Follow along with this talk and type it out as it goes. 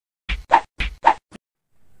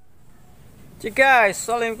Cik guys,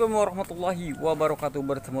 assalamualaikum warahmatullahi wabarakatuh.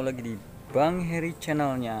 Bertemu lagi di Bang Heri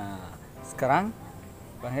channelnya. Sekarang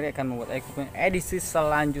Bang Heri akan membuat Ecoprint edisi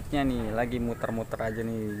selanjutnya nih. Lagi muter-muter aja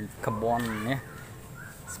nih kebun ya.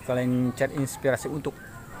 Sekalian cari inspirasi untuk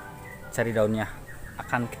cari daunnya.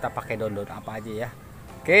 Akan kita pakai daun-daun apa aja ya.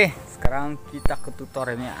 Oke, sekarang kita ke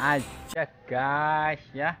tutorialnya aja guys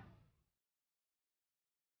ya.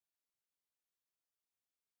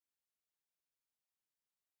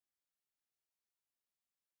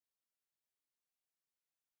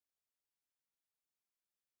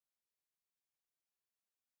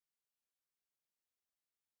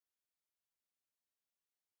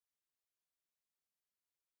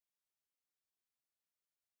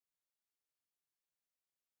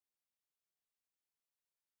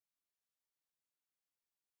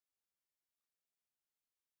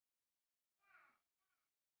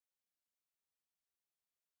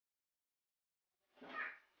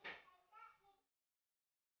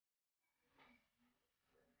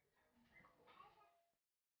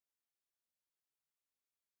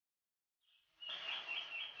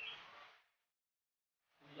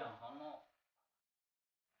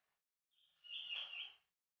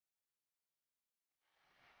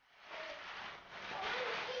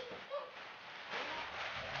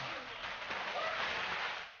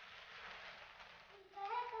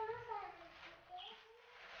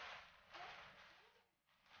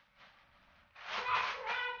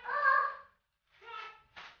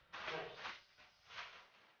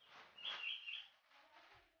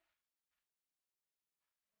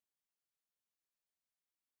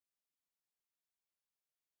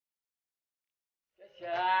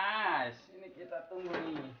 Guys, ini kita tunggu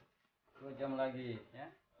nih 2 jam lagi ya.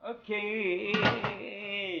 Oke.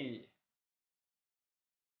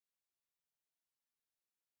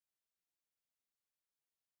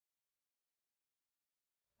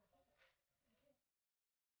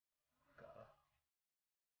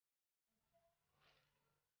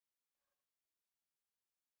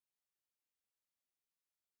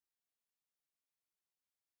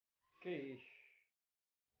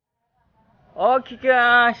 Oke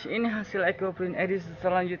guys, ini hasil Ecoprint edisi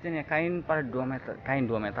selanjutnya. Kain pada 2 meter, kain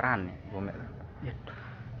 2 meteran ya, 2 meter. Ya,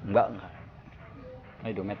 enggak.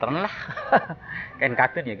 2 meteran lah. Kain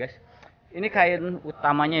katun ya guys. Ini kain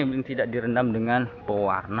utamanya yang tidak direndam dengan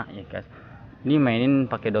pewarna ya guys. Ini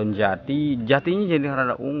mainin pakai daun jati, jatinya jadi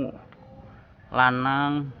rada ungu.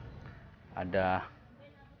 Lanang ada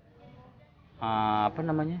apa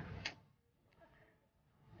namanya?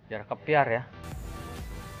 Jarak kepiar ya.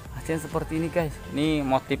 Hasilnya seperti ini guys. Ini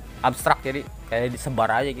motif abstrak jadi kayak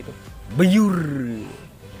disebar aja gitu. Beyur.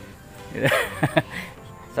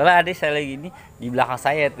 Soalnya adik saya lagi ini di belakang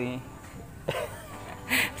saya tuh.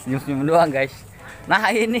 Senyum-senyum doang guys.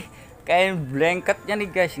 Nah ini kain blanketnya nih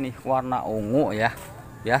guys nih warna ungu ya.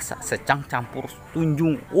 Biasa secang campur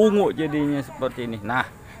tunjung ungu jadinya seperti ini. Nah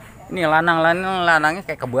ini lanangnya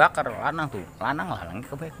kayak kebakar. Lanangnya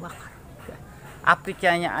kebakar.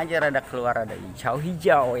 Aplikasinya aja rada keluar ada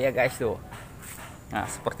hijau-hijau ya guys tuh. Nah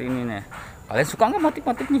seperti ini nih. Kalian suka nggak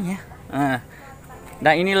motif-motifnya ya?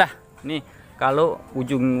 Nah inilah nih kalau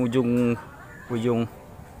ujung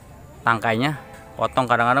tangkainya potong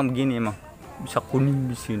kadang-kadang begini emang bisa kuning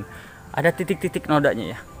di sini. Ada titik-titik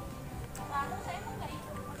nodanya ya.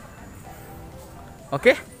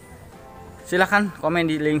 Oke. Silahkan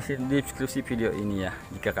komen di link di deskripsi video ini ya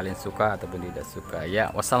jika kalian suka ataupun tidak suka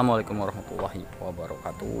ya. Wassalamualaikum warahmatullahi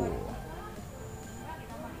wabarakatuh.